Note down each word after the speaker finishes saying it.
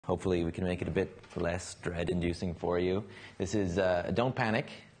Hopefully we can make it a bit less dread-inducing for you. This is Don't Panic,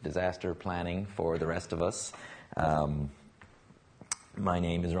 disaster planning for the rest of us. My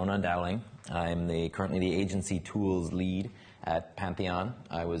name is Ronan Dowling. I'm currently the agency tools lead at Pantheon.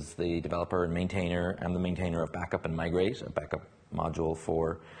 I was the developer and maintainer. I'm the maintainer of Backup and Migrate, a backup module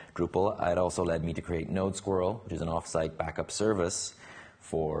for Drupal. It also led me to create Node Squirrel, which is an off-site backup service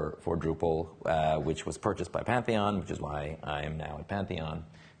for Drupal, which was purchased by Pantheon, which is why I am now at Pantheon.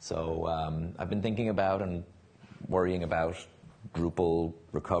 So I've been thinking about and worrying about Drupal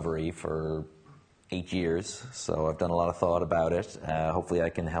recovery for 8 years. So I've done a lot of thought about it. Hopefully I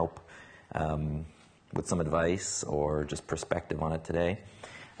can help with some advice or just perspective on it today.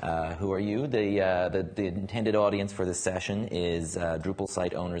 Who are you? The intended audience for this session is Drupal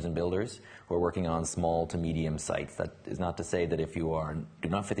site owners and builders who are working on small to medium sites. That is not to say that if you do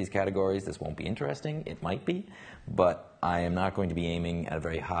not fit these categories, this won't be interesting. It might be, but I am not going to be aiming at a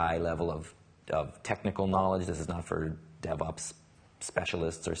very high level of technical knowledge. This is not for DevOps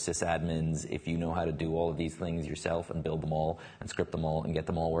specialists or sysadmins. If you know how to do all of these things yourself and build them all and script them all and get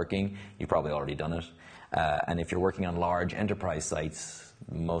them all working, you've probably already done it. And if you're working on large enterprise sites,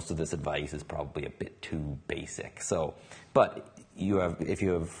 most of this advice is probably a bit too basic. So, but if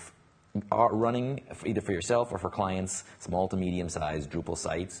you are running either for yourself or for clients, small to medium-sized Drupal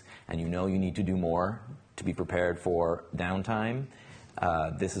sites, and you know you need to do more to be prepared for downtime,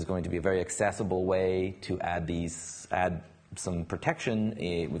 this is going to be a very accessible way to add some protection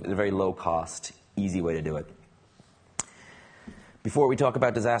with a very low-cost, easy way to do it. Before we talk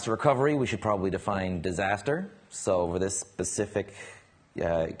about disaster recovery, we should probably define disaster. So for this specific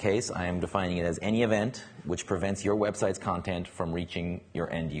case, I am defining it as any event which prevents your website's content from reaching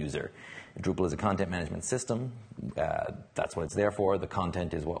your end user. Drupal is a content management system. That's what it's there for. The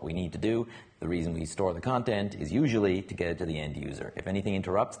content is what we need to do. The reason we store the content is usually to get it to the end user. If anything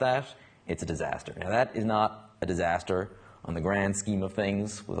interrupts that, it's a disaster. Now that is not a disaster on the grand scheme of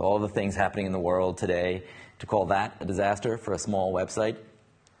things, with all the things happening in the world today. To call that a disaster for a small website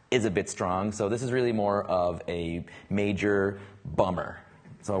is a bit strong. So this is really more of a major bummer.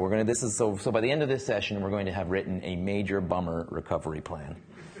 So so by the end of this session, we're going to have written a major bummer recovery plan.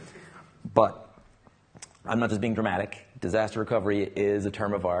 But I'm not just being dramatic. Disaster recovery is a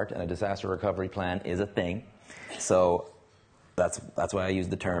term of art, and a disaster recovery plan is a thing. So that's why I use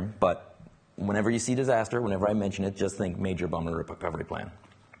the term. But whenever you see disaster, whenever I mention it, just think major bummer recovery plan.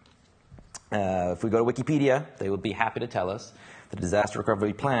 If we go to Wikipedia, they would be happy to tell us that a disaster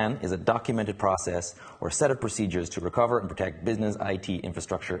recovery plan is a documented process or set of procedures to recover and protect business IT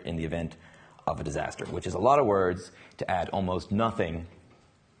infrastructure in the event of a disaster, which is a lot of words to add almost nothing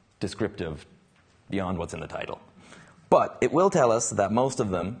descriptive beyond what's in the title. But it will tell us that most of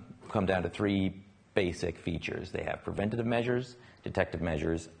them come down to three basic features. They have preventative measures, detective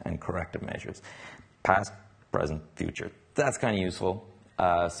measures, and corrective measures. Past, present, future. That's kind of useful.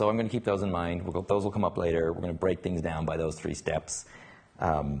 So I'm going to keep those in mind. Those will come up later. We're going to break things down by those three steps.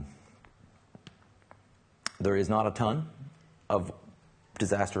 There is not a ton of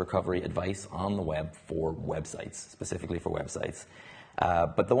disaster recovery advice on the web for websites, specifically for websites.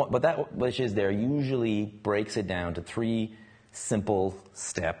 But that which is there usually breaks it down to three simple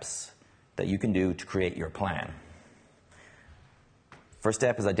steps that you can do to create your plan. First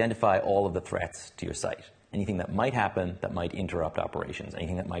step is identify all of the threats to your site. Anything that might happen that might interrupt operations,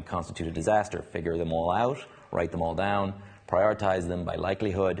 anything that might constitute a disaster. Figure them all out, write them all down, prioritize them by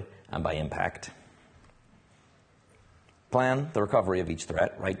likelihood and by impact. Plan the recovery of each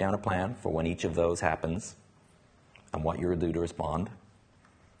threat. Write down a plan for when each of those happens and what you'll do to respond.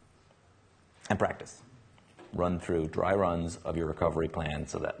 And practice. Run through dry runs of your recovery plan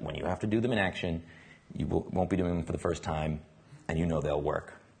so that when you have to do them in action, you won't be doing them for the first time and you know they'll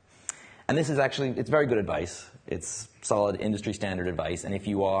work. And this is it's very good advice. It's solid industry standard advice. And if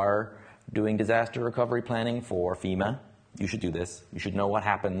you are doing disaster recovery planning for FEMA, you should do this. You should know what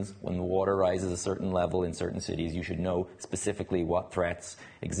happens when the water rises a certain level in certain cities. You should know specifically what threats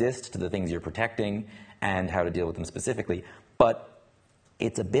exist to the things you're protecting and how to deal with them specifically. But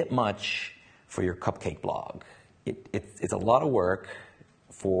it's a bit much for your cupcake blog. It's a lot of work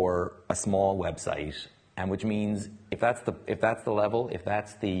for a small website, and which means if that's the level, if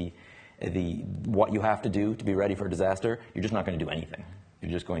that's the what you have to do to be ready for a disaster, you're just not going to do anything. You're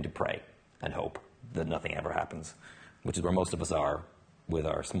just going to pray and hope that nothing ever happens, which is where most of us are with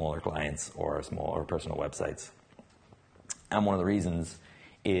our smaller clients or our smaller personal websites. And one of the reasons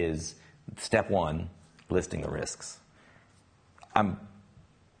is step one, listing the risks. I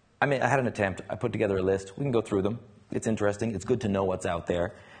had an attempt. I put together a list. We can go through them. It's interesting. It's good to know what's out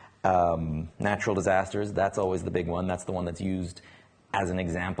there. Natural disasters, that's always the big one. That's the one that's used as an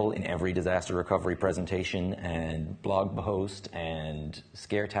example in every disaster recovery presentation and blog post and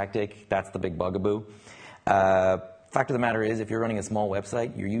scare tactic. That's the big bugaboo. Fact of the matter is, if you're running a small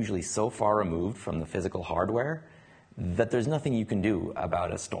website, you're usually so far removed from the physical hardware that there's nothing you can do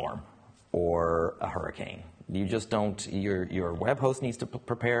about a storm or a hurricane. You just don't, your web host needs to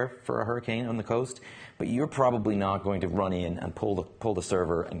prepare for a hurricane on the coast, but you're probably not going to run in and pull the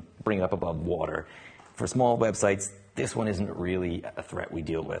server and bring it up above water. For small websites, this one isn't really a threat we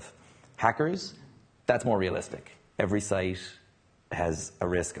deal with. Hackers, that's more realistic. Every site has a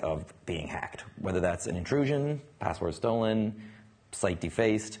risk of being hacked, whether that's an intrusion, password stolen, site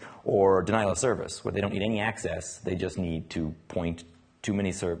defaced, or denial of service, where they don't need any access, they just need to point too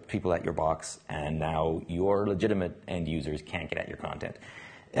many people at your box, and now your legitimate end users can't get at your content.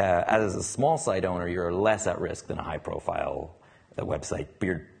 As a small site owner, you're less at risk than a high-profile website,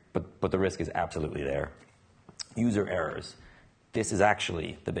 but the risk is absolutely there. User errors. This is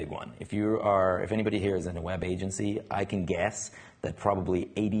actually the big one. If anybody here is in a web agency, I can guess that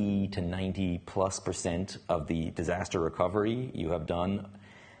probably 80 to 90+% of the disaster recovery you have done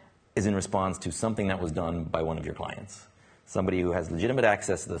is in response to something that was done by one of your clients. Somebody who has legitimate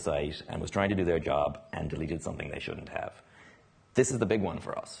access to the site and was trying to do their job and deleted something they shouldn't have. This is the big one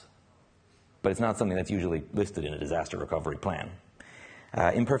for us, but it's not something that's usually listed in a disaster recovery plan.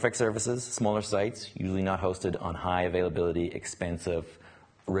 Imperfect services, smaller sites, usually not hosted on high availability, expensive,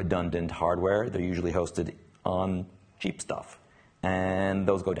 redundant hardware. They're usually hosted on cheap stuff, and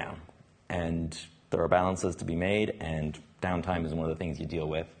those go down. And there are balances to be made, and downtime is one of the things you deal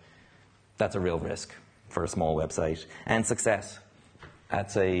with. That's a real risk for a small website. And success.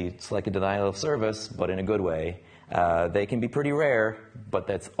 It's like a denial of service, but in a good way. They can be pretty rare, but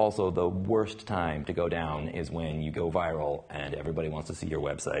that's also the worst time to go down is when you go viral and everybody wants to see your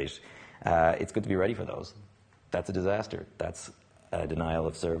website. It's good to be ready for those. That's a disaster. That's a denial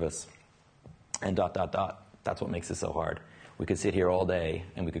of service. And ... That's what makes it so hard. We could sit here all day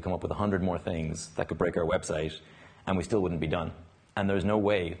and we could come up with 100 more things that could break our website, and we still wouldn't be done. And there's no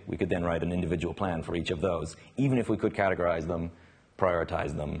way we could then write an individual plan for each of those, even if we could categorize them,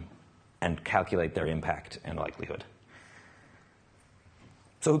 prioritize them, and calculate their impact and likelihood.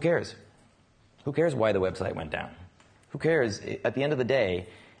 So who cares? Who cares why the website went down? Who cares, at the end of the day,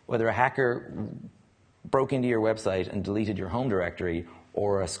 whether a hacker broke into your website and deleted your home directory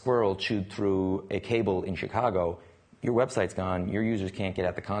or a squirrel chewed through a cable in Chicago, your website's gone, your users can't get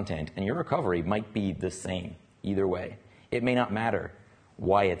at the content, and your recovery might be the same either way. It may not matter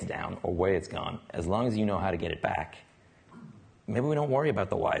why it's down or where it's gone, as long as you know how to get it back. Maybe we don't worry about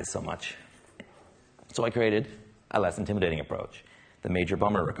the whys so much. So I created a less intimidating approach, the Major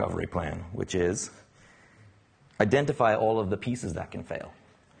Bummer Recovery Plan, which is identify all of the pieces that can fail.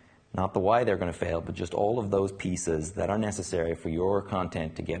 Not the why they're going to fail, but just all of those pieces that are necessary for your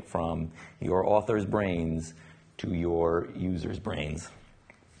content to get from your author's brains to your user's brains.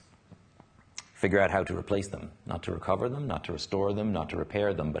 Figure out how to replace them, not to recover them, not to restore them, not to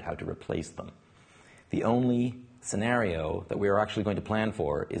repair them, but how to replace them. The only scenario that we are actually going to plan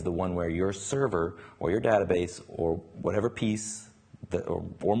for is the one where your server or your database or whatever piece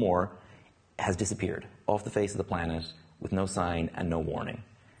or more has disappeared off the face of the planet with no sign and no warning.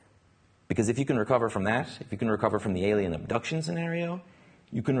 Because if you can recover from that, if you can recover from the alien abduction scenario,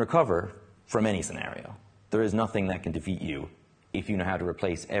 you can recover from any scenario. There is nothing that can defeat you if you know how to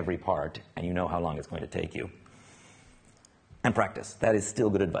replace every part and you know how long it's going to take you. And practice. That is still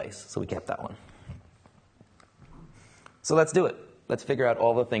good advice, so we kept that one. So let's do it. Let's figure out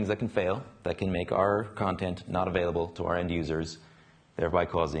all the things that can fail, that can make our content not available to our end users, thereby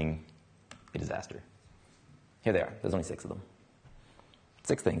causing a disaster. Here they are. There's only 6 of them.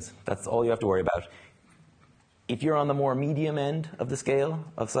 6 things. That's all you have to worry about. If you're on the more medium end of the scale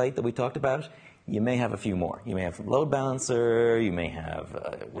of site that we talked about, you may have a few more. You may have some load balancer, you may have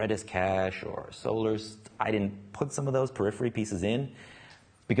Redis cache or Solr. I didn't put some of those periphery pieces in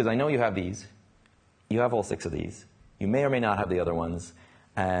because I know you have these. You have all 6 of these. You may or may not have the other ones.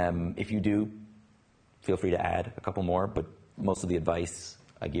 If you do, feel free to add a couple more, but most of the advice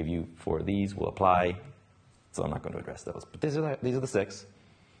I give you for these will apply, so I'm not going to address those. But these are the 6.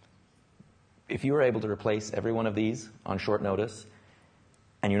 If you were able to replace every one of these on short notice,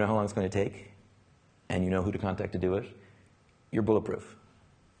 and you know how long it's going to take, and you know who to contact to do it, you're bulletproof.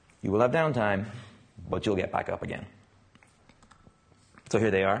 You will have downtime, but you'll get back up again. So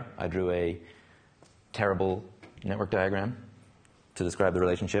here they are. I drew a terrible network diagram to describe the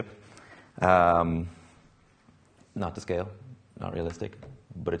relationship. Not to scale, not realistic,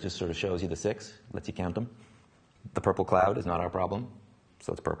 but it just sort of shows you the 6, lets you count them. The purple cloud is not our problem,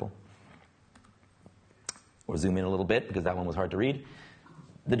 so it's purple. Or zoom in a little bit because that one was hard to read.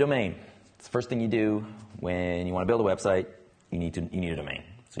 The domain. It's the first thing you do when you want to build a website. You need a domain.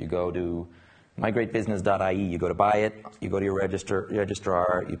 So you go to migratebusiness.ie. You go to buy it. You go to your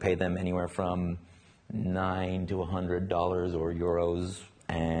registrar. You pay them anywhere from $9 to $100 or euros,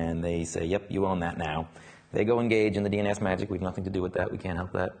 and they say, "Yep, you own that now." They go engage in the DNS magic. We have nothing to do with that. We can't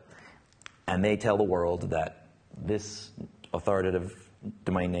help that. And they tell the world that this authoritative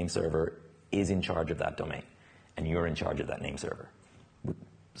domain name server is in charge of that domain, and you're in charge of that name server.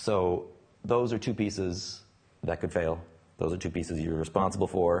 So those are two pieces that could fail. Those are two pieces you're responsible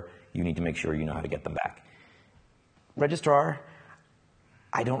for. You need to make sure you know how to get them back. Registrar,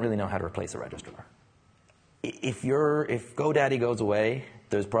 I don't really know how to replace a registrar. If GoDaddy goes away,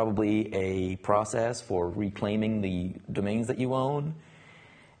 there's probably a process for reclaiming the domains that you own.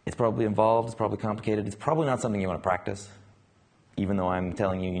 It's probably involved, it's probably complicated. It's probably not something you want to practice. Even though I'm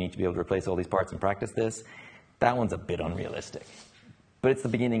telling you need to be able to replace all these parts and practice this, that one's a bit unrealistic. But it's the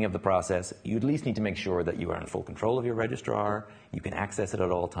beginning of the process. You at least need to make sure that you are in full control of your registrar, you can access it at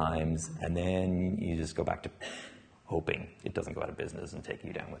all times, and then you just go back to hoping it doesn't go out of business and take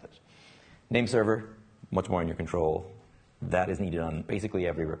you down with it. Name server, much more in your control. That is needed on basically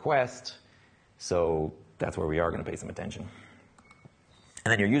every request, so that's where we are going to pay some attention.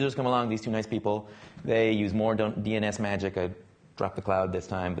 And then your users come along, these two nice people. They use more DNS magic. I dropped the cloud this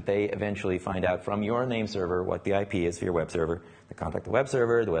time, but they eventually find out from your name server what the IP is for your web server. They contact the web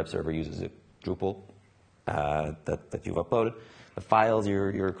server uses a Drupal that you've uploaded, the files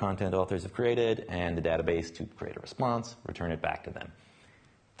your content authors have created, and the database to create a response, return it back to them.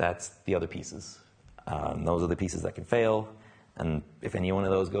 That's the other pieces. Those are the pieces that can fail, and if any one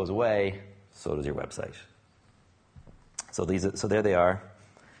of those goes away, so does your website. So there they are.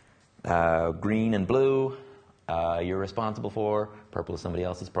 Green and blue, you're responsible for. Purple is somebody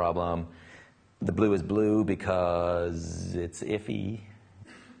else's problem. The blue is blue because it's iffy,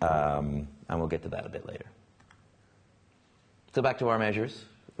 and we'll get to that a bit later. So back to our measures.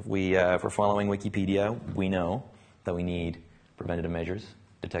 If we're following Wikipedia, we know that we need preventative measures,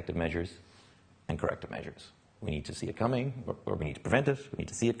 detective measures, and corrective measures. We need to see it coming, or we need to prevent it, we need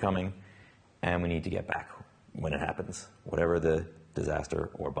to see it coming, and we need to get back when it happens, whatever the disaster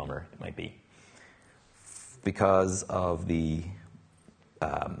or bummer it might be. Because of the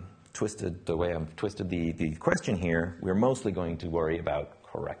way I've twisted the question here, we're mostly going to worry about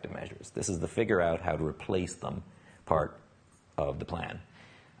corrective measures. This is the figure out how to replace them part of the plan.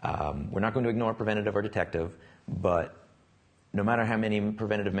 We're not going to ignore preventative or detective, but no matter how many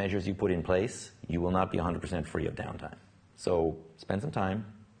preventative measures you put in place, you will not be 100% free of downtime. So spend some time,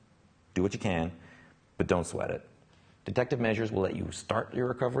 do what you can, but don't sweat it. Detective measures will let you start your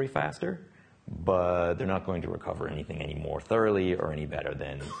recovery faster, but they're not going to recover anything any more thoroughly or any better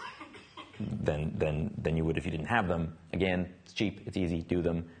than you would if you didn't have them. Again, it's cheap, it's easy, do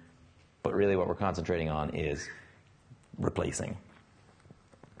them. But really what we're concentrating on is replacing.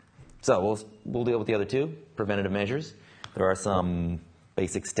 So we'll deal with the other two, preventative measures. There are some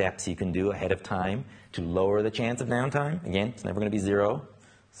basic steps you can do ahead of time to lower the chance of downtime. Again, it's never going to be zero,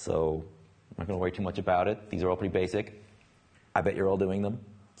 so I'm not going to worry too much about it. These are all pretty basic. I bet you're all doing them,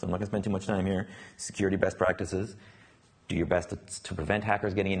 so I'm not going to spend too much time here. Security best practices. Do your best to prevent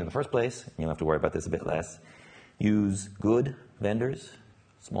hackers getting in the first place. You'll have to worry about this a bit less. Use good vendors.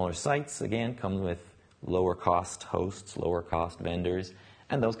 Smaller sites, again, come with lower cost hosts, lower cost vendors,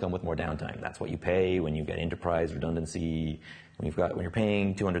 and those come with more downtime. That's what you pay when you get enterprise redundancy. When you're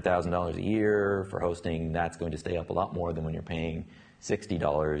paying $200,000 a year for hosting, that's going to stay up a lot more than when you're paying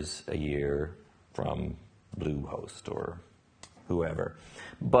 $60 a year from Bluehost or whoever.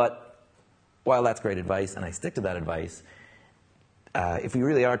 But while that's great advice, and I stick to that advice, if we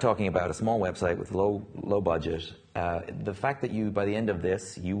really are talking about a small website with low budget, the fact that by the end of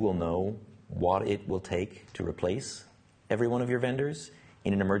this, you will know what it will take to replace every one of your vendors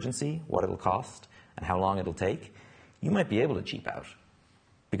in an emergency, what it'll cost, and how long it'll take, you might be able to cheap out.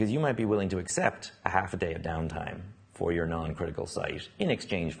 Because you might be willing to accept a half a day of downtime for your non-critical site in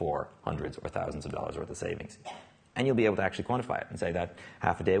exchange for hundreds or thousands of dollars worth of savings. And you'll be able to actually quantify it and say that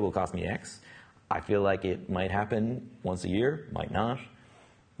half a day will cost me X. I feel like it might happen once a year, might not.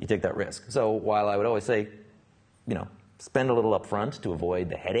 You take that risk. So while I would always say, spend a little upfront to avoid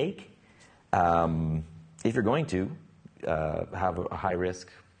the headache, if you're going to have a high-risk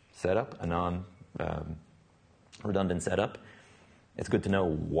setup, a non-redundant setup, it's good to know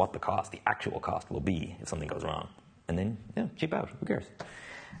what the actual cost will be if something goes wrong. And then, cheap out. Who cares?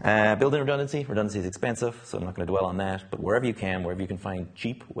 Build-in redundancy. Redundancy is expensive, so I'm not going to dwell on that. But wherever you can find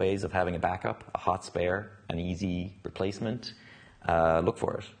cheap ways of having a backup, a hot spare, an easy replacement, look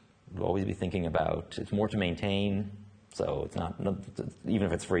for it. We'll always be thinking about it's more to maintain So it's not, even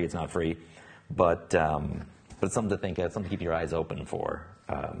if it's free, it's not free. But it's something to think of, something to keep your eyes open for.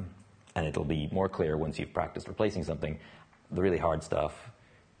 And it'll be more clear once you've practiced replacing something. The really hard stuff,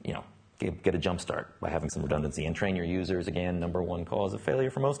 get a jump start by having some redundancy and train your users. Again, number one cause of failure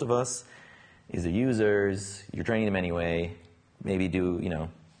for most of us is the users. You're training them anyway. Maybe do,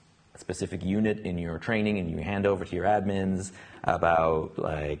 a specific unit in your training and you hand over to your admins about,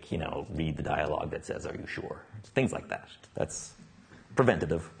 read the dialogue that says, "Are you sure?" Things like that. That's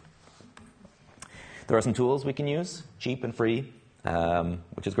preventative. There are some tools we can use, cheap and free,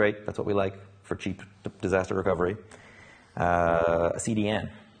 which is great. That's what we like for cheap disaster recovery. A CDN.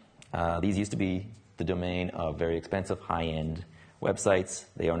 These used to be the domain of very expensive, high-end websites.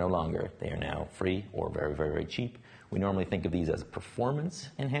 They are no longer. They are now free or very, very, very cheap. We normally think of these as performance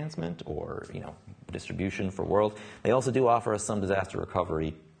enhancement or, distribution for world. They also do offer us some disaster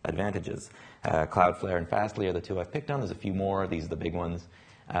recovery advantages. Cloudflare and Fastly are the two I've picked on. There's a few more. These are the big ones.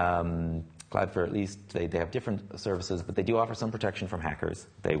 Cloudflare, at least, they have different services, but they do offer some protection from hackers.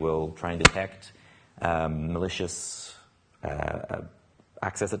 They will try and detect malicious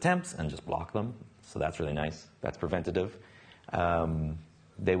access attempts and just block them. So that's really nice. That's preventative.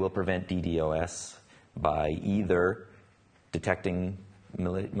 They will prevent DDoS by either detecting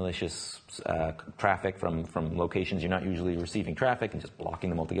malicious traffic from locations you're not usually receiving traffic and just blocking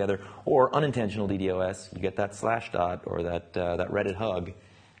them altogether, or unintentional DDoS. You get that /dot or that Reddit hug,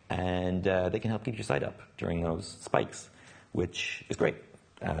 and they can help keep your site up during those spikes, which is great.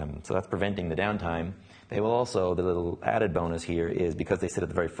 So that's preventing the downtime. They will also, the little added bonus here is because they sit at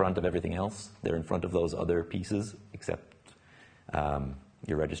the very front of everything else, they're in front of those other pieces, except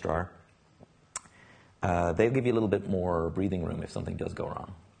your registrar. They'll give you a little bit more breathing room if something does go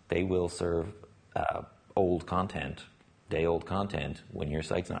wrong. They will serve old content, day-old content, when your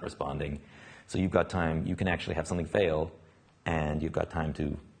site's not responding. So you've got time, you can actually have something fail, and you've got time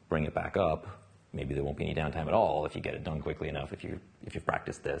to bring it back up. Maybe there won't be any downtime at all if you get it done quickly enough, if you've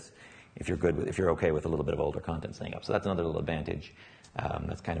practiced this, if you're okay with a little bit of older content staying up. So that's another little advantage.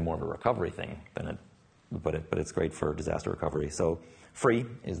 That's kind of more of a recovery thing but it's great for disaster recovery. So free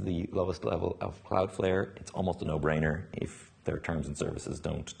is the lowest level of Cloudflare. It's almost a no-brainer if their terms and services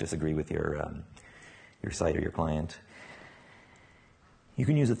don't disagree with your site or your client. You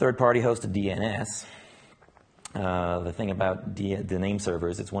can use a third-party hosted DNS. The thing about the name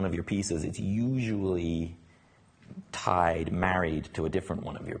servers, it's one of your pieces. It's usually married to a different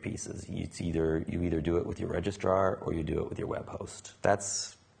one of your pieces. You either do it with your registrar or you do it with your web host.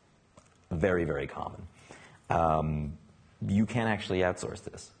 That's very, very common. You can actually outsource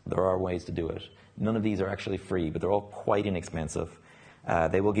this. There are ways to do it. None of these are actually free, but they're all quite inexpensive.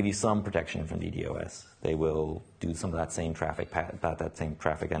 They will give you some protection from DDoS. They will do some of that same traffic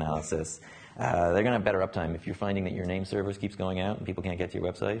analysis. They're going to have better uptime. If you're finding that your name servers keeps going out and people can't get to your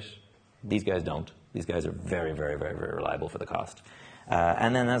website, these guys don't. These guys are very, very, very, very reliable for the cost.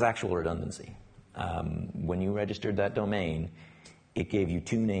 And then there's actual redundancy. When you registered that domain, it gave you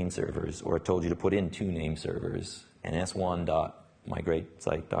 2 name servers, or it told you to put in 2 name servers,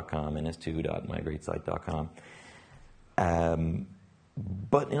 ns1.migratesite.com and ns2.migratesite.com.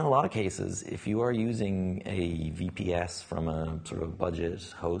 But in a lot of cases, if you are using a VPS from a sort of budget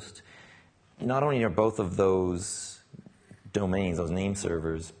host, not only are both of those domains, those name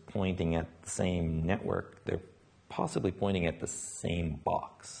servers, pointing at the same network, they're possibly pointing at the same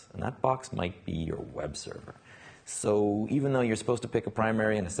box. And that box might be your web server. So even though you're supposed to pick a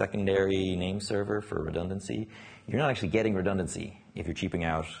primary and a secondary name server for redundancy, you're not actually getting redundancy if you're cheaping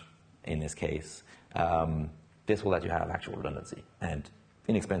out in this case. This will let you have actual redundancy and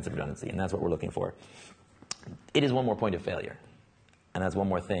inexpensive redundancy, and that's what we're looking for. It is one more point of failure, and that's one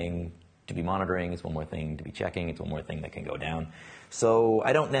more thing to be monitoring, it's one more thing to be checking, it's one more thing that can go down. So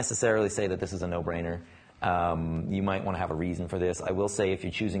I don't necessarily say that this is a no-brainer. You might want to have a reason for this. I will say if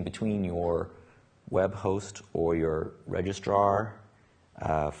you're choosing between your web host or your registrar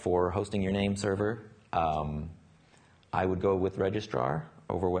for hosting your name server, I would go with registrar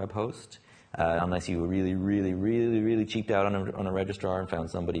over web host, unless you really, really, really, really cheaped out on a registrar and found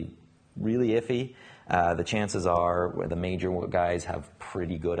somebody really iffy. The chances are the major guys have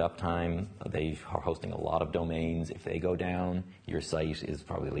pretty good uptime. They are hosting a lot of domains. If they go down, your site is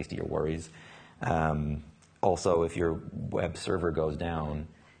probably the least of your worries. Also, if your web server goes down,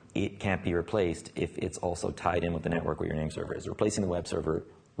 it can't be replaced if it's also tied in with the network where your name server is. Replacing the web server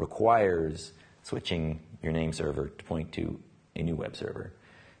requires switching your name server to point to a new web server.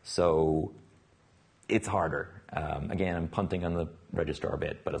 So it's harder. Again, I'm punting on the registrar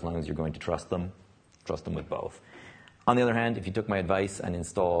bit, but as long as you're going to trust them with both. On the other hand, if you took my advice and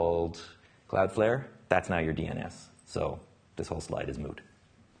installed Cloudflare, that's now your DNS. So this whole slide is moot.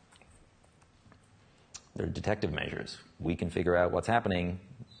 They're detective measures. We can figure out what's happening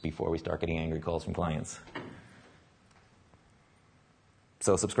before we start getting angry calls from clients.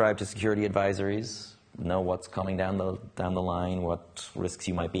 So subscribe to security advisories. Know what's coming down the line, what risks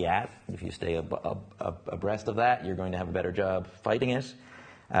you might be at. If you stay abreast of that, you're going to have a better job fighting it.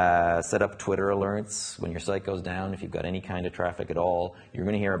 Set up Twitter alerts when your site goes down. If you've got any kind of traffic at all, you're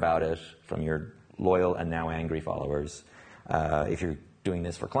going to hear about it from your loyal and now angry followers. If you're doing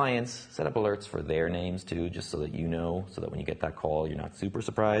this for clients, set up alerts for their names too, just so that you know, so that when you get that call, you're not super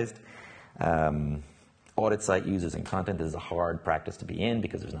surprised. Audit site users and content. This is a hard practice to be in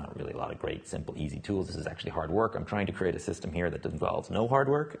because there's not really a lot of great, simple, easy tools. This is actually hard work. I'm trying to create a system here that involves no hard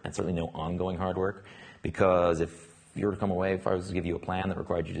work and certainly no ongoing hard work, because if you were to come away, if I was to give you a plan that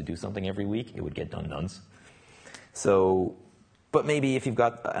required you to do something every week, it would get done none. So, but maybe if you've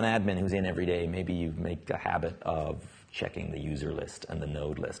got an admin who's in every day, maybe you make a habit of checking the user list and the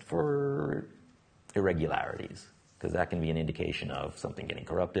node list for irregularities, because that can be an indication of something getting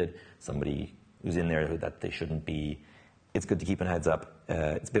corrupted, somebody who's in there that they shouldn't be. It's good to keep a heads up.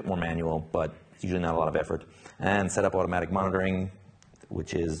 It's a bit more manual, but it's usually not a lot of effort. And set up automatic monitoring,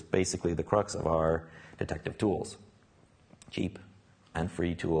 which is basically the crux of our detective tools. Cheap and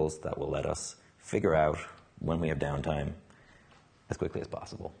free tools that will let us figure out when we have downtime as quickly as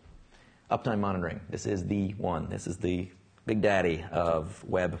possible. Uptime monitoring. This is the one. This is the big daddy of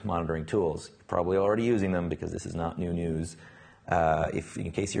web monitoring tools. You're probably already using them because this is not new news. If in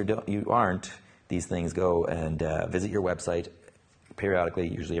case you aren't, these things go and visit your website periodically,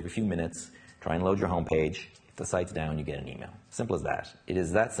 usually every few minutes. Try and load your home page. If the site's down, you get an email. Simple as that. It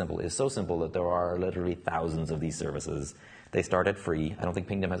is that simple. It is so simple that there are literally thousands of these services. They start at free. I don't think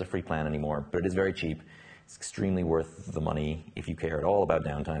Pingdom has a free plan anymore, but it is very cheap. It's extremely worth the money if you care at all about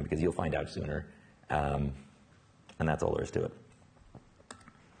downtime, because you'll find out sooner. And that's all there is to it.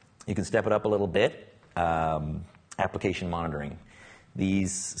 You can step it up a little bit. Application monitoring.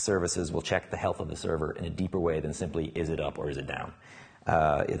 These services will check the health of the server in a deeper way than simply is it up or is it down.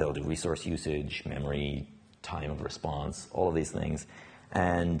 They'll do resource usage, memory, time of response, all of these things.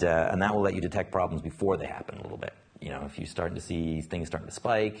 And that will let you detect problems before they happen a little bit. You know, if you start to see things starting to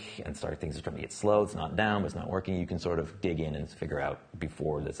spike and things are starting to get slow, it's not down, but it's not working, you can sort of dig in and figure out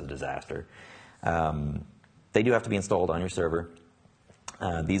before there's a disaster. They do have to be installed on your server.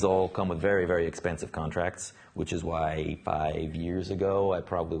 These all come with very, very expensive contracts, which is why 5 years ago I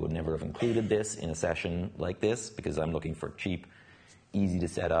probably would never have included this in a session like this, because I'm looking for cheap, easy to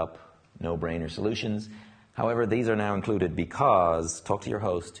set up, no-brainer solutions. However, these are now included because, talk to your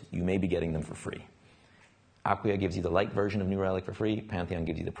host, you may be getting them for free. Acquia gives you the light version of New Relic for free. Pantheon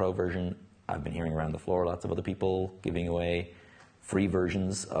gives you the pro version. I've been hearing around the floor lots of other people giving away free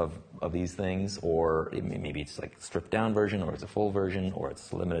versions of these things, or maybe it's like a stripped down version, or it's a full version, or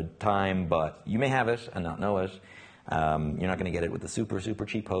it's limited time, but you may have it and not know it. You're not going to get it with the super, super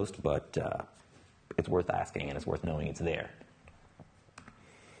cheap host, but it's worth asking and it's worth knowing it's there.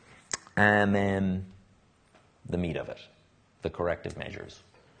 And then the meat of it, the corrective measures.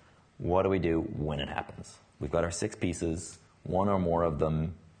 What do we do when it happens? We've got our 6 pieces, one or more of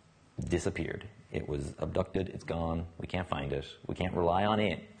them disappeared. It was abducted, it's gone, we can't find it. We can't rely on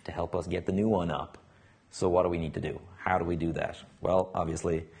it to help us get the new one up. So what do we need to do? How do we do that? Well,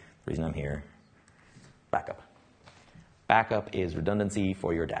 obviously, the reason I'm here, backup. Backup is redundancy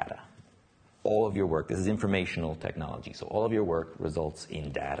for your data. All of your work, this is informational technology, so all of your work results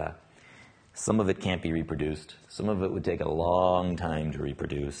in data. Some of it can't be reproduced. Some of it would take a long time to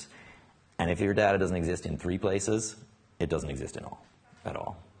reproduce. And if your data doesn't exist in 3 places, it doesn't exist at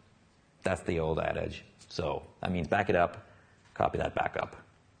all. That's the old adage. So that means back it up, copy that backup,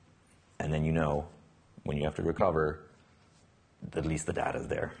 and then you know when you have to recover, at least the data is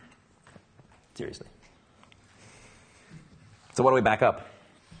there. Seriously. So what do we back up?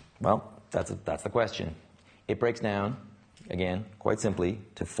 Well, that's the question. It breaks down, again, quite simply,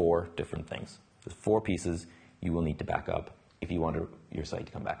 to 4 different things. There's 4 pieces you will need to back up if you want your site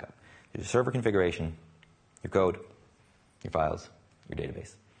to come back up. Your server configuration, your code, your files, your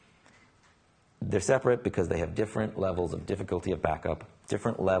database. They're separate because they have different levels of difficulty of backup,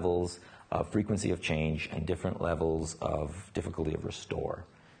 different levels of frequency of change, and different levels of difficulty of restore.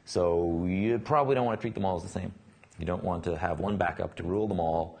 So you probably don't want to treat them all as the same. You don't want to have one backup to rule them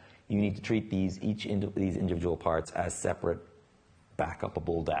all. You need to treat these individual parts as separate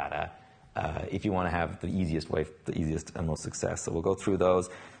backupable data if you want to have the easiest and most success. So we'll go through those.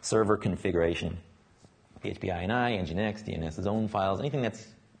 Server configuration, PHP INI, Nginx, DNS's own files, anything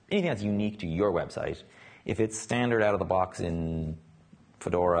that's unique to your website. If it's standard out of the box in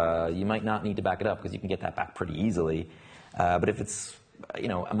Fedora, you might not need to back it up because you can get that back pretty easily. But if it's,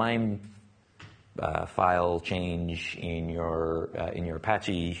 a MIME file change in your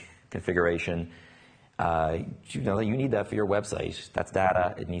Apache configuration, you need that for your website. That's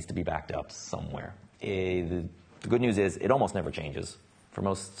data. It needs to be backed up somewhere. The good news is it almost never changes. For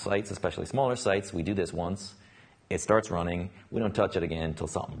most sites, especially smaller sites, we do this once. It starts running. We don't touch it again until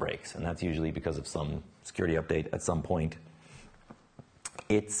something breaks, and that's usually because of some security update at some point.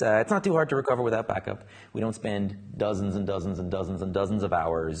 It's not too hard to recover without backup. We don't spend dozens and dozens and dozens and dozens of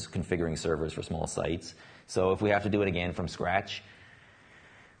hours configuring servers for small sites. So if we have to do it again from scratch,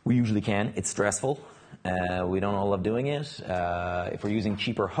 we usually can. It's stressful. We don't all love doing it. If we're using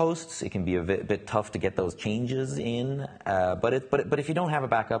cheaper hosts, it can be a bit tough to get those changes in. But if you don't have a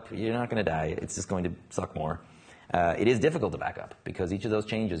backup, you're not going to die. It's just going to suck more. It is difficult to back up because each of those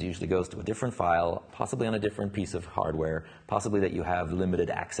changes usually goes to a different file, possibly on a different piece of hardware, possibly that you have limited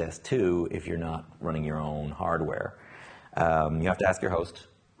access to if you're not running your own hardware. You have to ask your host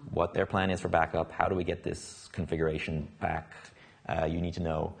what their plan is for backup. How do we get this configuration back? You need to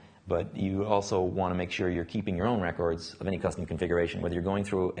know. But you also want to make sure you're keeping your own records of any custom configuration, whether you're going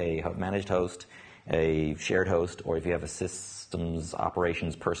through a managed host, a shared host, or if you have a systems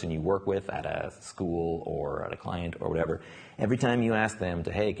operations person you work with at a school or at a client or whatever. Every time you ask them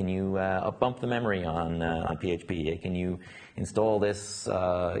to, hey, can you bump the memory on PHP? Hey, can you install this,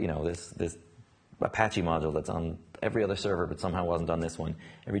 this Apache module that's on every other server but somehow wasn't on this one?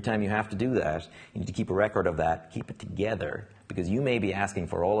 Every time you have to do that, you need to keep a record of that, keep it together, because you may be asking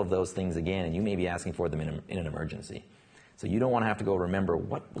for all of those things again, and you may be asking for them in an emergency. So you don't want to have to go remember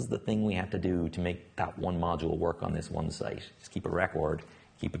what was the thing we had to do to make that one module work on this one site. Just keep a record,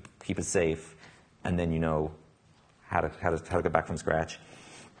 keep it safe, and then you know how to get back from scratch.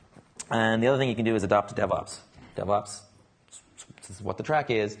 And the other thing you can do is adopt DevOps. DevOps, this is what the track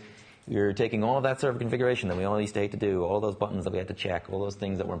is. You're taking all of that server configuration that we all used to hate to do, all those buttons that we had to check, all those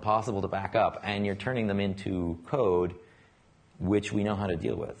things that were impossible to back up, and you're turning them into code which we know how to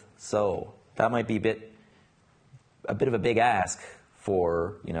deal with. So that might be a bit of a big ask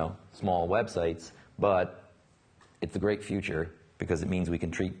for small websites, but it's a great future because it means we can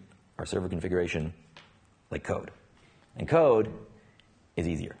treat our server configuration like code. And code is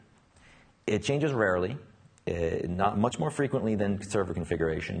easier. It changes rarely, not much more frequently than server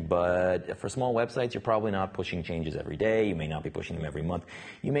configuration, but for small websites, you're probably not pushing changes every day. You may not be pushing them every month.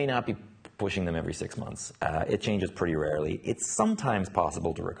 You may not be pushing them every 6 months. It changes pretty rarely. It's sometimes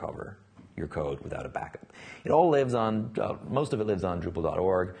possible to recover your code without a backup. It all lives on, most of it lives on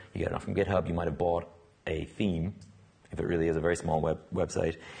Drupal.org. You get it from GitHub. You might have bought a theme, if it really is a very small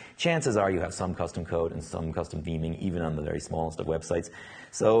website. Chances are you have some custom code and some custom theming, even on the very smallest of websites.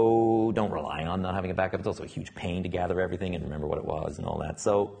 So don't rely on not having a backup. It's also a huge pain to gather everything and remember what it was and all that.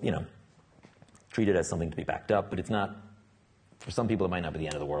 So, treat it as something to be backed up, but it's not, for some people it might not be the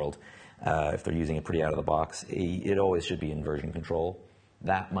end of the world if they're using it pretty out of the box. It always should be in version control.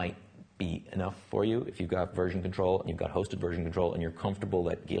 That might be enough for you if you've got version control and you've got hosted version control and you're comfortable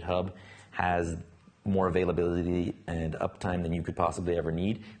that GitHub has more availability and uptime than you could possibly ever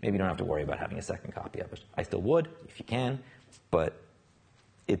need. Maybe you don't have to worry about having a second copy of it. I still would if you can, but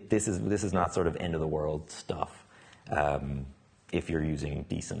this is not sort of end of the world stuff if you're using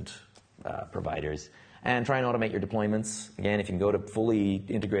decent providers. And try and automate your deployments. Again, if you can go to fully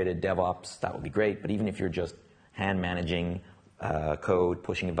integrated DevOps, that would be great. But even if you're just hand managing code,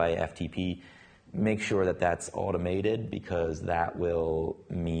 pushing it via FTP, make sure that that's automated, because that will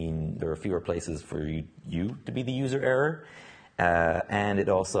mean there are fewer places for you to be the user error. And it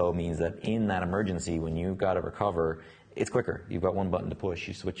also means that in that emergency, when you've got to recover, it's quicker. You've got one button to push.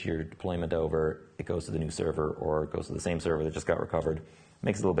 You switch your deployment over. It goes to the new server, or it goes to the same server that just got recovered.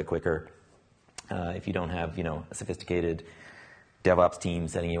 Makes it a little bit quicker. If you don't have, a sophisticated DevOps team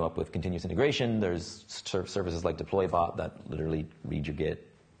setting you up with continuous integration, there's services like DeployBot that literally read your Git,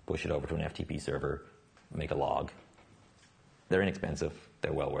 push it over to an FTP server, make a log. They're inexpensive.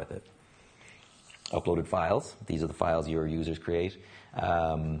 They're well worth it. Uploaded files. These are the files your users create.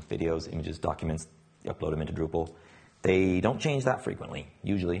 Videos, images, documents. You upload them into Drupal. They don't change that frequently.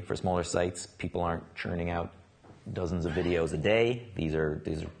 Usually, for smaller sites, people aren't churning out dozens of videos a day. These are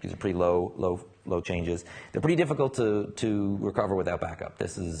pretty low changes. They're pretty difficult to recover without backup.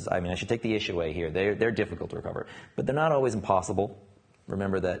 I should take the issue away here. They're difficult to recover, but they're not always impossible.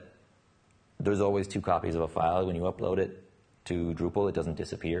 Remember that there's always 2 copies of a file. When you upload it to Drupal, it doesn't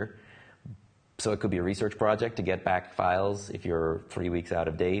disappear. So it could be a research project to get back files if you're 3 weeks out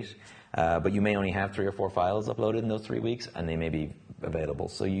of date, but you may only have 3 or 4 files uploaded in those 3 weeks, and they may be available.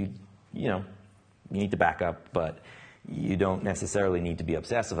 So you need to back up, but You don't necessarily need to be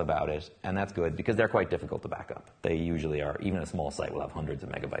obsessive about it, and that's good because they're quite difficult to back up. They usually are. Even a small site will have hundreds of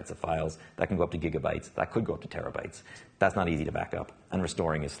megabytes of files. That can go up to gigabytes. That could go up to terabytes. That's not easy to back up, and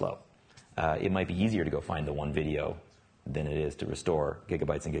restoring is slow. It might be easier to go find the one video than it is to restore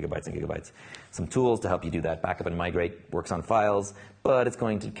gigabytes and gigabytes and gigabytes. Some tools to help you do that. Backup and migrate works on files, but it's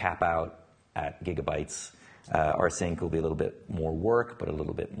going to cap out at gigabytes. Rsync will be a little bit more work, but a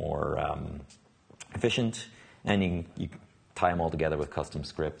little bit more efficient. And you tie them all together with custom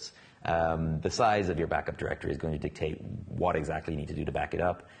scripts. The size of your backup directory is going to dictate what exactly you need to do to back it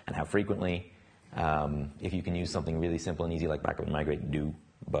up and how frequently. If you can use something really simple and easy like backup and migrate, do.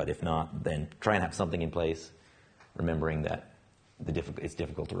 But if not, then try and have something in place, remembering that it's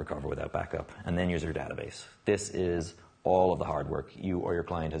difficult to recover without backup. And then use your database. This is all of the hard work you or your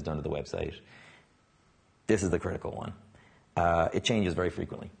client has done to the website. This is the critical one. It changes very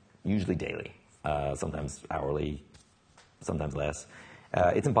frequently, usually daily. Sometimes hourly, sometimes less.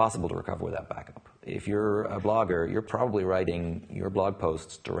 It's impossible to recover without backup. If you're a blogger, you're probably writing your blog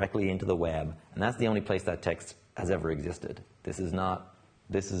posts directly into the web, and that's the only place that text has ever existed. This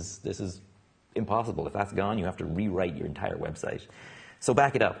is impossible. If that's gone, you have to rewrite your entire website. So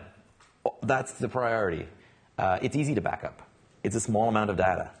back it up. That's the priority. It's easy to back up. It's a small amount of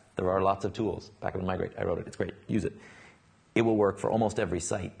data. There are lots of tools. Backup and migrate. I wrote it. It's great. Use it. It will work for almost every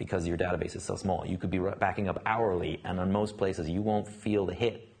site because your database is so small. You could be backing up hourly, and on most places, you won't feel the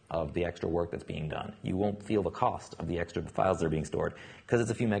hit of the extra work that's being done. You won't feel the cost of the extra files that are being stored because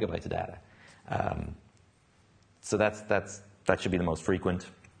it's a few megabytes of data. So that should be the most frequent.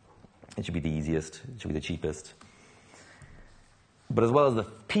 It should be the easiest. It should be the cheapest. But as well as the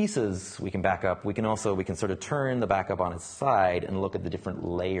pieces we can back up, we can sort of turn the backup on its side and look at the different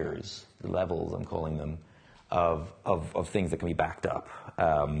layers, levels I'm calling them, of things that can be backed up.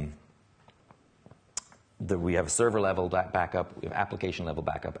 We have server level backup, we have application level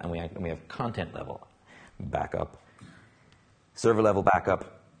backup, and we have content level backup. Server level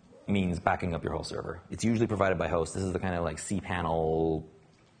backup means backing up your whole server. It's usually provided by hosts. This is the kind of like cPanel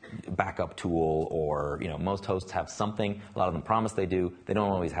backup tool, or most hosts have something. A lot of them promise they do. They don't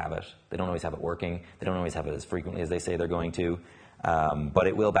always have it. They don't always have it working. They don't always have it as frequently as they say they're going to. But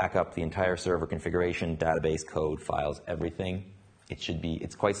it will back up the entire server configuration, database, code, files, everything.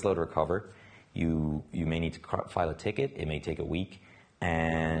 It's quite slow to recover. You may need to file a ticket. It may take a week.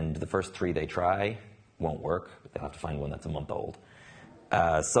 And the first 3 they try won't work. They'll have to find one that's a month old.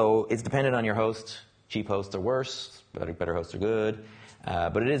 So it's dependent on your host. Cheap hosts are worse. Better hosts are good.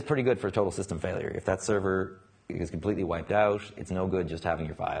 But it is pretty good for total system failure. If that server is completely wiped out, it's no good just having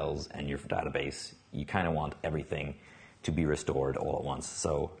your files and your database. You kind of want everything to be restored all at once.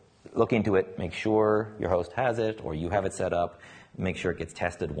 So look into it, make sure your host has it or you have it set up, make sure it gets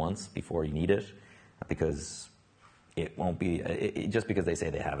tested once before you need it, because it won't be, just because they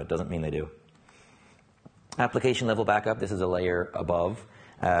say they have it doesn't mean they do. Application level backup, this is a layer above.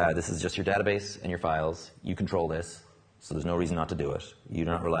 This is just your database and your files. You control this, so there's no reason not to do it. You're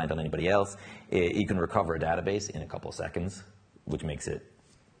not reliant on anybody else. You can recover a database in a couple of seconds, which makes it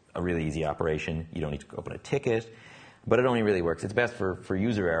a really easy operation. You don't need to open a ticket. But it only really works. It's best for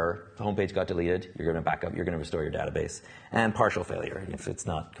user error. The homepage got deleted. You're going to back up. You're going to restore your database. And partial failure. If it's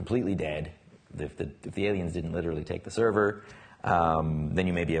not completely dead, if the aliens didn't literally take the server, then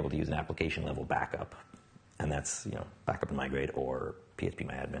you may be able to use an application level backup. And that's backup and migrate or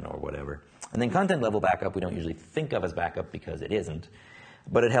PHPMyAdmin or whatever. And then content level backup we don't usually think of as backup because it isn't.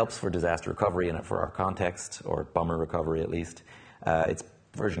 But it helps for disaster recovery and for our context, or bummer recovery at least. It's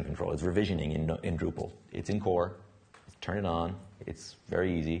version control. It's revisioning in Drupal. It's in core. Turn it on. It's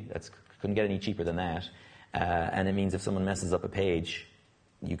very easy. Couldn't get any cheaper than that. And it means if someone messes up a page,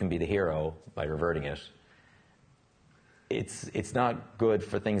 you can be the hero by reverting it. It's not good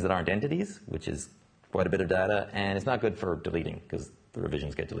for things that aren't entities, which is quite a bit of data, and it's not good for deleting because the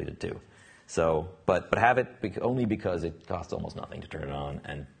revisions get deleted too. So, but have it only because it costs almost nothing to turn it on,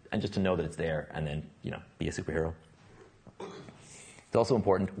 and just to know that it's there, and then be a superhero. It's also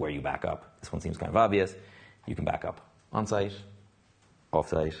important where you back up. This one seems kind of obvious. You can back up on-site,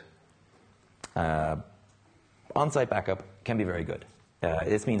 off-site. On-site backup can be very good.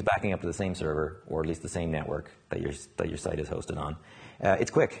 This means backing up to the same server, or at least the same network that your site is hosted on.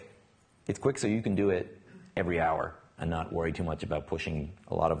 It's quick. It's quick, so you can do it every hour and not worry too much about pushing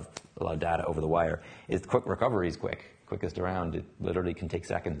a lot of data over the wire. It's quick. Recovery is quickest around. It literally can take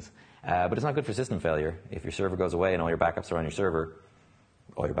seconds. But it's not good for system failure. If your server goes away and all your backups are on your server,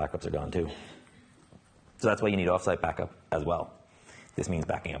 all your backups are gone too. So that's why you need offsite backup as well. This means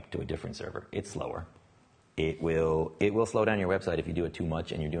backing up to a different server. It's slower. It will slow down your website if you do it too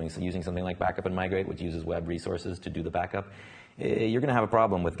much and you're using something like Backup and Migrate, which uses web resources to do the backup. You're going to have a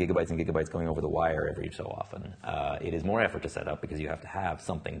problem with gigabytes and gigabytes going over the wire every so often. It is more effort to set up because you have to have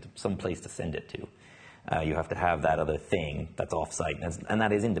some place to send it to. You have to have that other thing that's offsite, and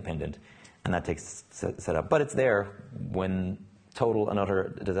that is independent, and that takes set up. But it's there when total and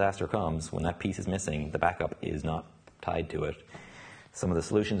utter disaster comes. When that piece is missing, the backup is not tied to it. Some of the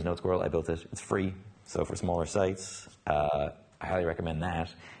solutions, NodeSquirrel, I built it. It's free. So for smaller sites, I highly recommend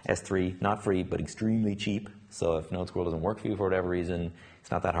that. S3, not free, but extremely cheap. So if NodeSquirrel doesn't work for you for whatever reason,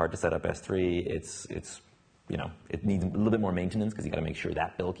 it's not that hard to set up S3. It needs a little bit more maintenance because you got to make sure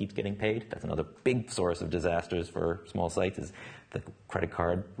that bill keeps getting paid. That's another big source of disasters for small sites is the credit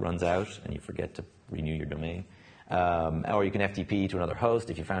card runs out and you forget to renew your domain. Or you can FTP to another host.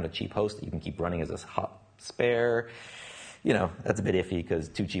 If you found a cheap host that you can keep running as a hot spare, that's a bit iffy because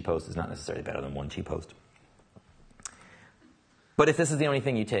 2 cheap hosts is not necessarily better than 1 cheap host. But if this is the only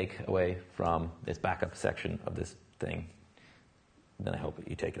thing you take away from this backup section of this thing, then I hope that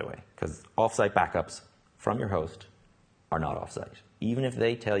you take it away. Because offsite backups from your host are not offsite. Even if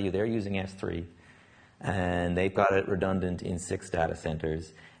they tell you they're using S3 and they've got it redundant in 6 data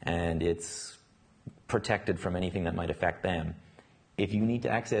centers and it's protected from anything that might affect them, if you need to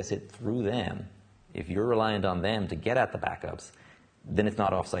access it through them, if you're reliant on them to get at the backups, then it's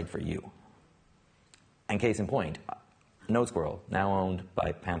not offsite for you. And case in point, NodeSquirrel, now owned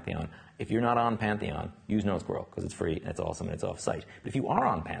by Pantheon. If you're not on Pantheon, use NodeSquirrel because it's free and it's awesome and it's offsite. But if you are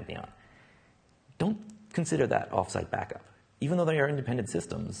on Pantheon, don't consider that offsite backup. Even though they are independent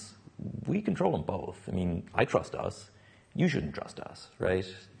systems, we control them both. I mean, I trust us. You shouldn't trust us, right?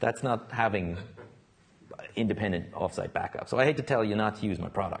 That's not having independent offsite backup. So I hate to tell you not to use my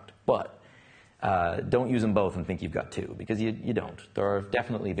product, but don't use them both and think you've got 2 because you don't. There have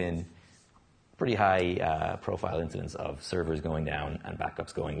definitely been pretty high profile incidents of servers going down and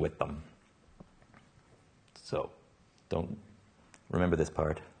backups going with them. So don't remember this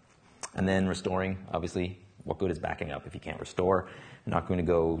part. And then restoring, obviously, what good is backing up if you can't restore? I'm not going to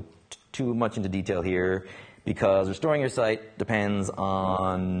go too much into detail here because restoring your site depends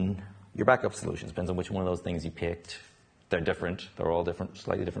on your backup solutions. Depends on which one of those things you picked. They're different. They're all different,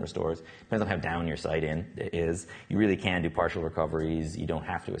 slightly different restores. Depends on how down your site is. You really can do partial recoveries. You don't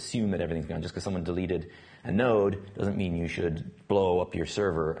have to assume that everything's gone. Just because someone deleted a node doesn't mean you should blow up your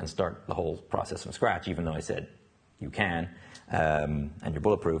server and start the whole process from scratch, even though I said you can, and you're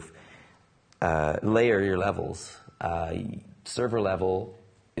bulletproof. Layer your levels. Server level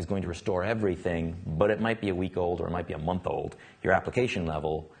is going to restore everything, but it might be a week old or it might be a month old. Your application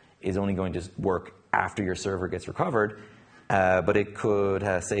level is only going to work after your server gets recovered, but it could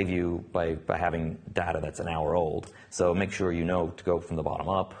save you by having data that's an hour old. So make sure you know to go from the bottom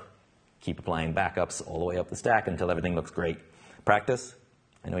up, keep applying backups all the way up the stack until everything looks great. Practice.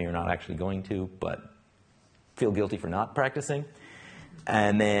 I know you're not actually going to, but feel guilty for not practicing.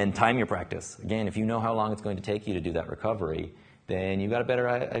 And then time your practice. Again, if you know how long it's going to take you to do that recovery, then you've got a better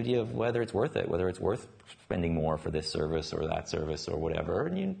idea of whether it's worth it, whether it's worth spending more for this service or that service or whatever.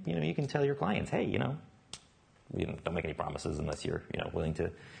 And you can tell your clients, hey, don't make any promises unless you're willing to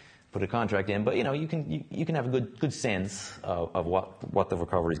put a contract in. But you can have a good sense of what the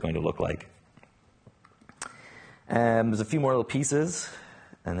recovery is going to look like. There's a few more little pieces,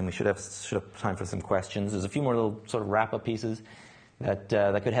 and then we should have time for some questions. There's a few more little sort of wrap-up pieces that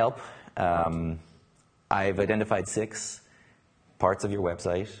could help. I've identified 6 parts of your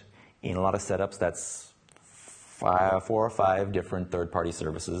website. In a lot of setups, that's 4 or 5 different third-party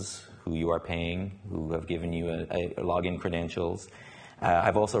services who you are paying, who have given you a login credentials.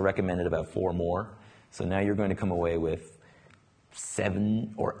 I've also recommended about 4 more. So now you're going to come away with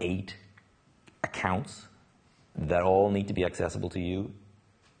 7 or 8 accounts that all need to be accessible to you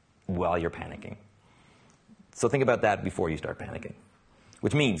while you're panicking. So think about that before you start panicking,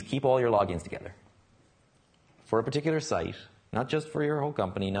 which means keep all your logins together for a particular site, not just for your whole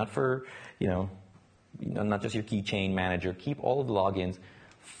company, not for, not just your keychain manager. Keep all of the logins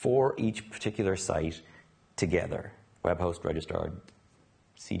for each particular site together. Web host, registrar,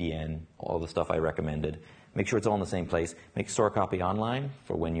 CDN, all the stuff I recommended. Make sure it's all in the same place. Make store a copy online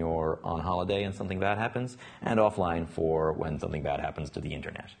for when you're on holiday and something bad happens, and offline for when something bad happens to the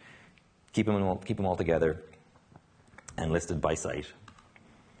internet. Keep them all together and listed by site.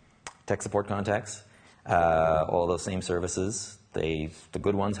 Tech support contacts. All those same services. The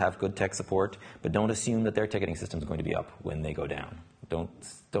good ones have good tech support, but don't assume that their ticketing system is going to be up when they go down.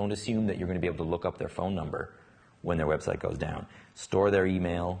 Don't assume that you're going to be able to look up their phone number when their website goes down. Store their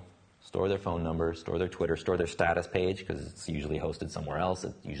email, store their phone number, store their Twitter, store their status page because it's usually hosted somewhere else.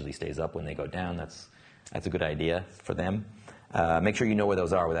 It usually stays up when they go down. That's That's a good idea for them. Make sure you know where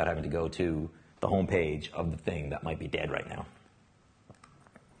those are without having to go to the home page of the thing that might be dead right now.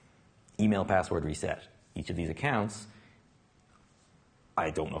 Email password reset. Each of these accounts, I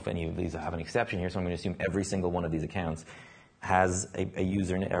don't know if any of these have an exception here, so I'm going to assume every single one of these accounts has a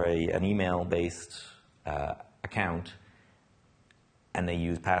user or an email-based account, and they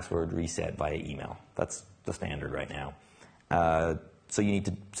use password reset via email. That's the standard right now. So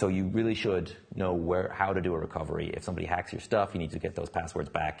you really should know how to do a recovery. If somebody hacks your stuff, you need to get those passwords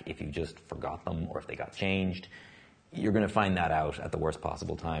back. If you just forgot them or if they got changed, you're going to find that out at the worst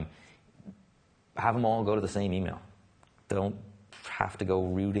possible time. Have them all go to the same email. Don't have to go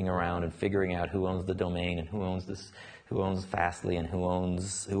rooting around and figuring out who owns the domain and who owns this, who owns Fastly and who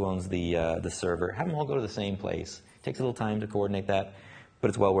owns the server. Have them all go to the same place. It takes a little time to coordinate that, but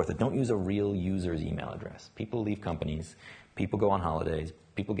it's well worth it. Don't use a real user's email address. People leave companies, people go on holidays,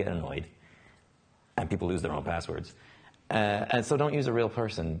 people get annoyed, and people lose their own passwords. And so don't use a real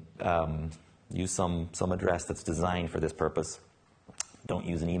person. Use some address that's designed for this purpose. Don't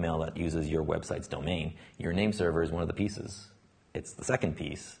use an email that uses your website's domain. Your name server is one of the pieces. It's the second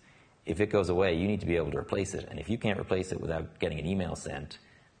piece. If it goes away, you need to be able to replace it. And if you can't replace it without getting an email sent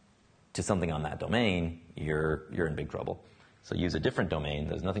to something on that domain, you're in big trouble. So use a different domain.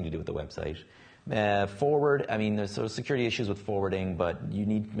 There's nothing to do with the website. Forward, I mean, there's sort of security issues with forwarding, but you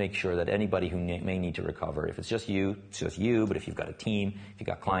need to make sure that anybody who may need to recover, if it's just you, it's just you, but if you've got a team, if you've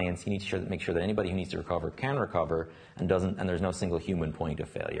got clients, you need to make sure that anybody who needs to recover can recover and there's no single human point of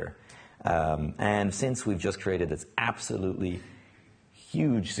failure. And since we've just created this absolutely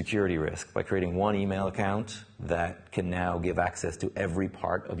huge security risk by creating one email account that can now give access to every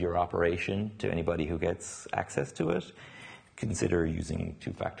part of your operation to anybody who gets access to it, consider using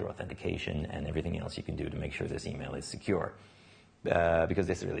two-factor authentication and everything else you can do to make sure this email is secure. Because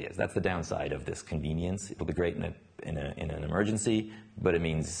this really is. That's the downside of this convenience. It'll be great in an emergency, but it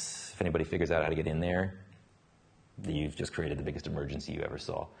means if anybody figures out how to get in there, you've just created the biggest emergency you ever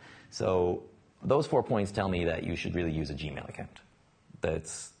saw. So those 4 points tell me that you should really use a Gmail account.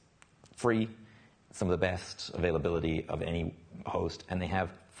 That's free, some of the best availability of any host, and they have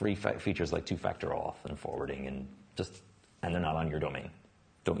free features like two-factor auth and forwarding, and they're not on your domain.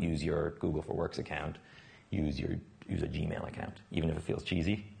 Don't use your Google for Works account. Use a Gmail account, even if it feels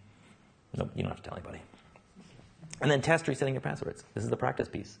cheesy. No, you don't have to tell anybody. And then test resetting your passwords. This is the practice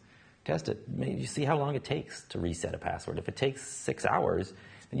piece. Test it. You see how long it takes to reset a password. If it takes 6 hours,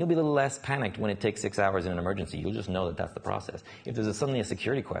 then you'll be a little less panicked when it takes 6 hours in an emergency. You'll just know that that's the process. If there's suddenly a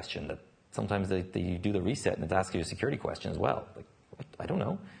security question, that sometimes they do the reset and it asks you a security question as well. Like, what? I don't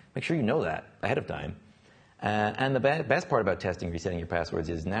know. Make sure you know that ahead of time. And the best part about testing resetting your passwords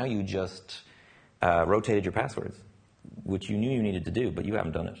is now you just rotated your passwords, which you knew you needed to do, but you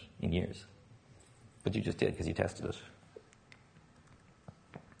haven't done it in years. But you just did because you tested it.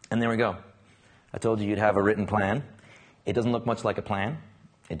 And there we go. I told you you'd have a written plan. It doesn't look much like a plan.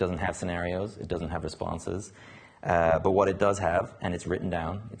 It doesn't have scenarios. It doesn't have responses. But what it does have, and it's written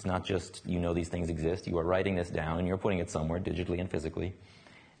down, it's not just you know these things exist. You are writing this down, and you're putting it somewhere digitally and physically.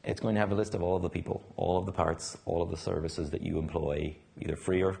 It's going to have a list of all of the people, all of the parts, all of the services that you employ, either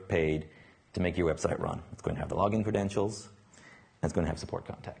free or paid, to make your website run. It's going to have the login credentials, and it's going to have support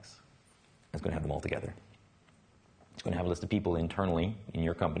contacts. It's going to have them all together. It's going to have a list of people internally in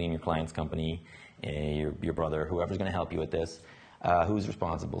your company, in your client's company, your brother, whoever's going to help you with this, who's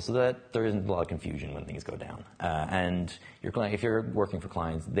responsible, so that there isn't a lot of confusion when things go down. And your client, if you're working for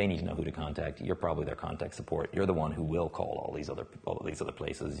clients, they need to know who to contact. You're probably their contact support. You're the one who will call all these other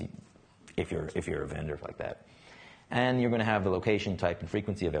places if you're a vendor like that. And you're going to have the location, type, and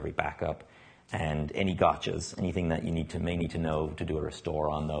frequency of every backup, and any gotchas, anything that you may need to know to do a restore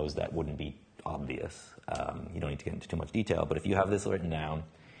on those that wouldn't be obvious. You don't need to get into too much detail, but if you have this written down,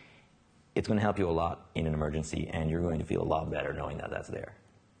 it's going to help you a lot in an emergency, and you're going to feel a lot better knowing that that's there.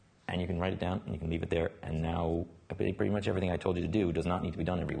 And you can write it down, and you can leave it there, and now pretty much everything I told you to do does not need to be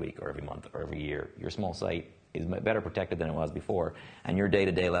done every week or every month or every year. Your small site is better protected than it was before, and your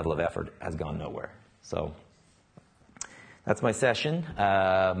day-to-day level of effort has gone nowhere. So that's my session.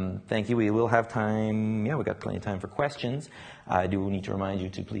 Thank you. We will have time. Yeah, we've got plenty of time for questions. I do need to remind you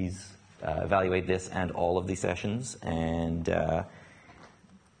to please evaluate this and all of the sessions. And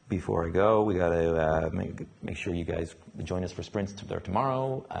before I go, we got to make sure you guys join us for sprints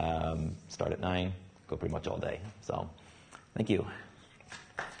tomorrow. Start at 9, go pretty much all day. So thank you.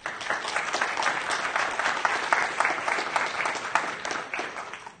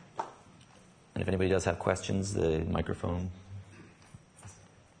 And if anybody does have questions, the microphone.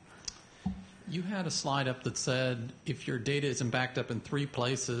 You had a slide up that said if your data isn't backed up in 3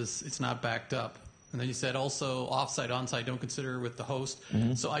 places, it's not backed up. And then you said also offsite, onsite, don't consider with the host.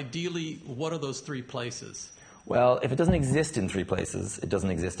 So ideally, what are those 3 places? Well, if it doesn't exist in 3 places, it doesn't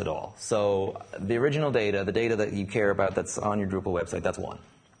exist at all. So the original data, the data that you care about that's on your Drupal website, that's one.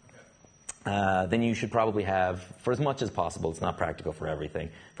 Then you should probably have, for as much as possible, it's not practical for everything,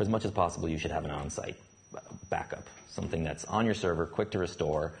 for as much as possible you should have an on-site backup, something that's on your server, quick to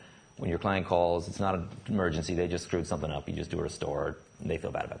restore. When your client calls, it's not an emergency, they just screwed something up, you just do a restore, and they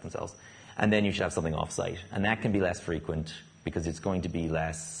feel bad about themselves. And then you should have something off-site. And that can be less frequent because it's going to be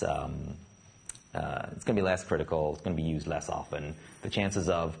less, it's going to be less critical, it's going to be used less often. The chances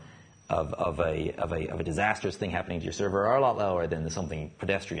of a disastrous thing happening to your server are a lot lower than something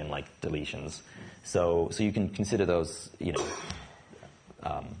pedestrian like deletions. So you can consider those,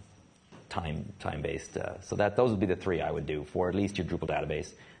 time-based. So those would be the 3 I would do for at least your Drupal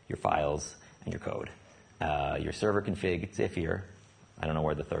database, your files, and your code. Your server config, it's iffier. I don't know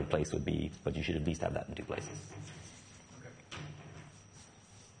where the 3rd place would be, but you should at least have that in 2 places. Okay.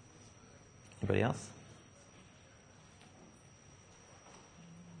 Anybody else?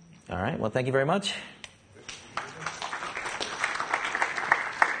 All right. Well, thank you very much.